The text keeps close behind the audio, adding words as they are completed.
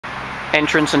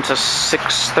Entrance into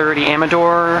 630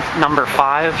 Amador, number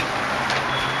 5.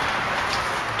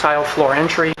 Tile floor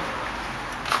entry.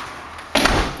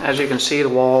 As you can see, the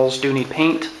walls do need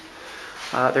paint.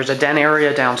 There's a den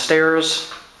area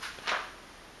downstairs.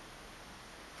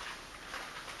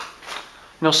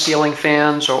 No ceiling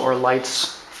fans or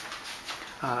lights.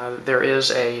 There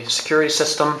is a security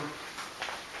system.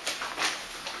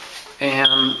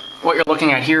 And what you're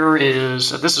looking at here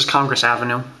is, this is Congress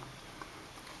Avenue.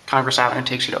 Congress Avenue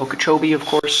takes you to Okeechobee, of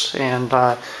course, and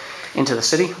into the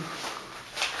city.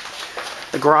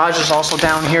 The garage is also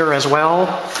down here as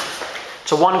well.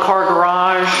 It's a one-car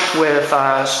garage with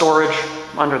storage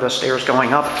under the stairs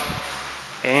going up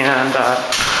and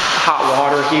hot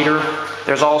water heater.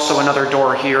 There's also another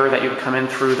door here that you would come in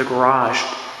through the garage.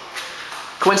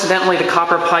 Coincidentally, the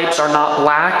copper pipes are not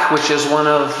black, which is one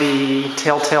of the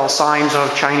telltale signs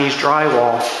of Chinese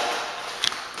drywall.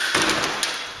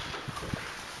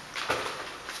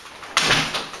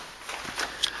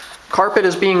 Carpet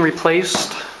is being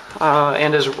replaced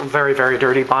and is very, very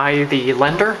dirty by the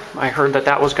lender. I heard that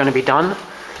that was going to be done.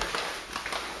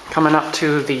 Coming up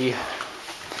to the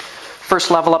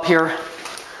first level up here.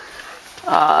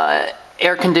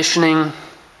 Air conditioning.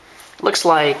 Looks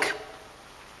like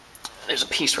there's a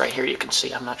piece right here you can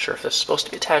see. I'm not sure if this is supposed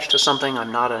to be attached to something.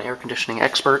 I'm not an air conditioning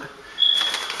expert.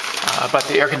 But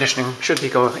the air conditioning should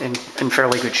be in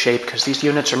fairly good shape because these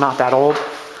units are not that old.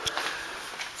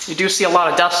 You do see a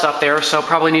lot of dust up there, so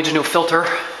probably needs a new filter.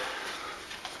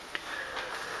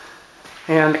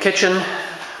 And the kitchen,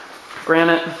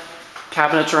 granite,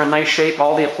 cabinets are in nice shape.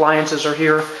 All the appliances are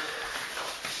here.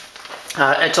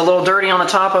 It's a little dirty on the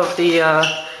top of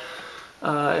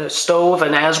the stove,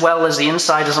 and as well as the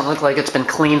inside doesn't look like it's been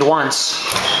cleaned once.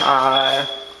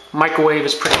 Microwave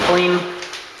is pretty clean.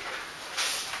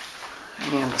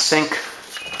 And the sink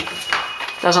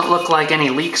doesn't look like any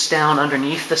leaks down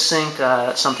underneath the sink.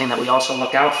 That's something that we also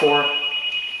look out for.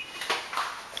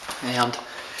 And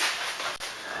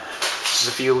this is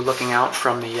a view looking out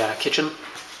from the kitchen.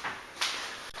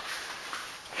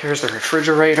 Here's the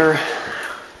refrigerator.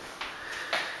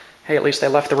 Hey, at least they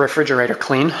left the refrigerator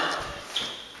clean.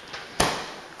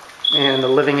 And the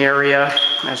living area,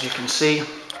 as you can see.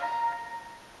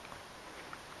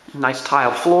 Nice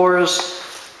tile floors.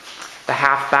 The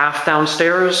half bath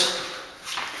downstairs.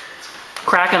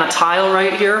 Crack in a tile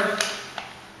right here.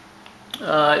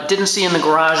 Didn't see in the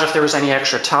garage if there was any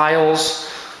extra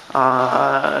tiles.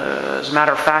 As a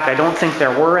matter of fact, I don't think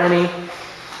there were any.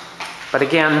 But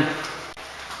again,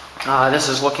 this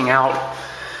is looking out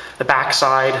the back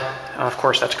side. Of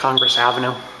course, that's Congress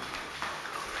Avenue.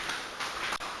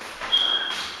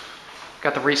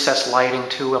 Got the recessed lighting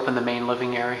too up in the main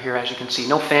living area here, as you can see.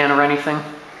 No fan or anything.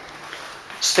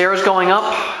 Stairs going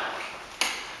up.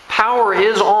 Power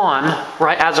is on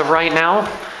right as of right now,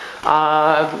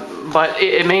 but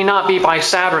it may not be by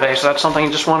Saturday, so that's something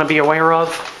you just want to be aware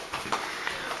of.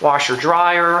 Washer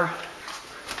dryer.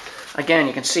 Again,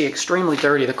 you can see extremely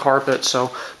dirty, the carpet,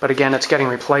 but again, it's getting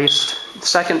replaced.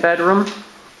 Second bedroom.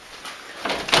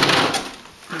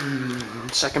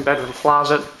 Second bedroom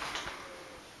closet.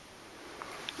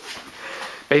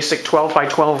 Basic 12 by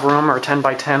 12 room or 10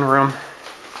 by 10 room.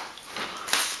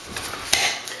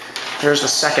 Here's the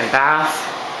second bath.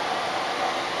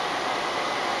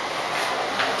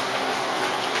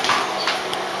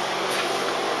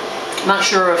 Not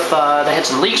sure if they had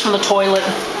some leaks from the toilet,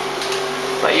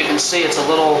 but you can see it's a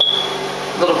little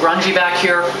grungy back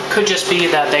here. Could just be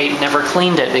that they never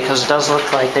cleaned it, because it does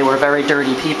look like they were very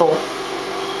dirty people.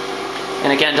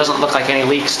 And again, it doesn't look like any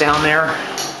leaks down there.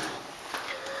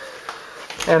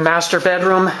 And master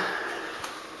bedroom.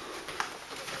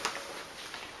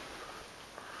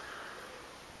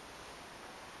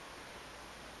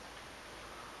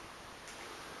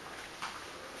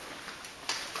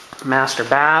 Master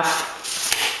bath.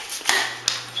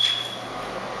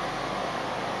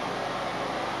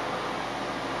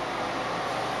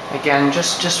 Again,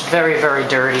 just very, very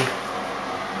dirty.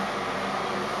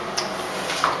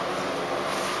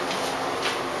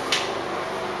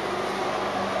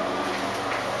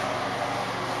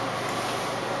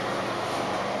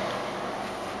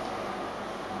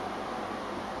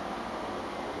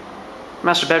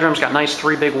 Master bedroom's got nice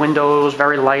 3 big windows,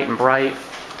 very light and bright.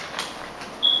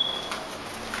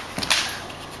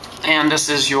 And this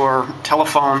is your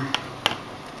telephone.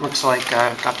 Looks like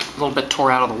got a little bit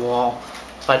tore out of the wall,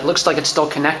 but it looks like it's still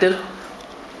connected.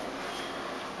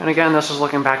 And again, this is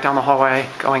looking back down the hallway,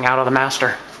 going out of the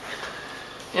master.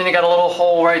 And you got a little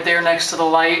hole right there next to the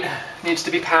light. Needs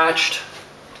to be patched.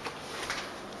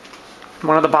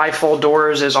 One of the bifold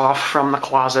doors is off from the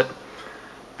closet.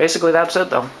 Basically, that's it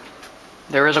though.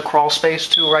 There is a crawl space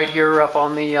too right here up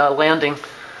on the landing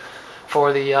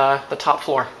for the top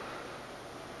floor.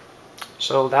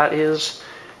 So that is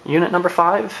unit number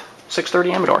 5,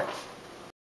 630 Amador.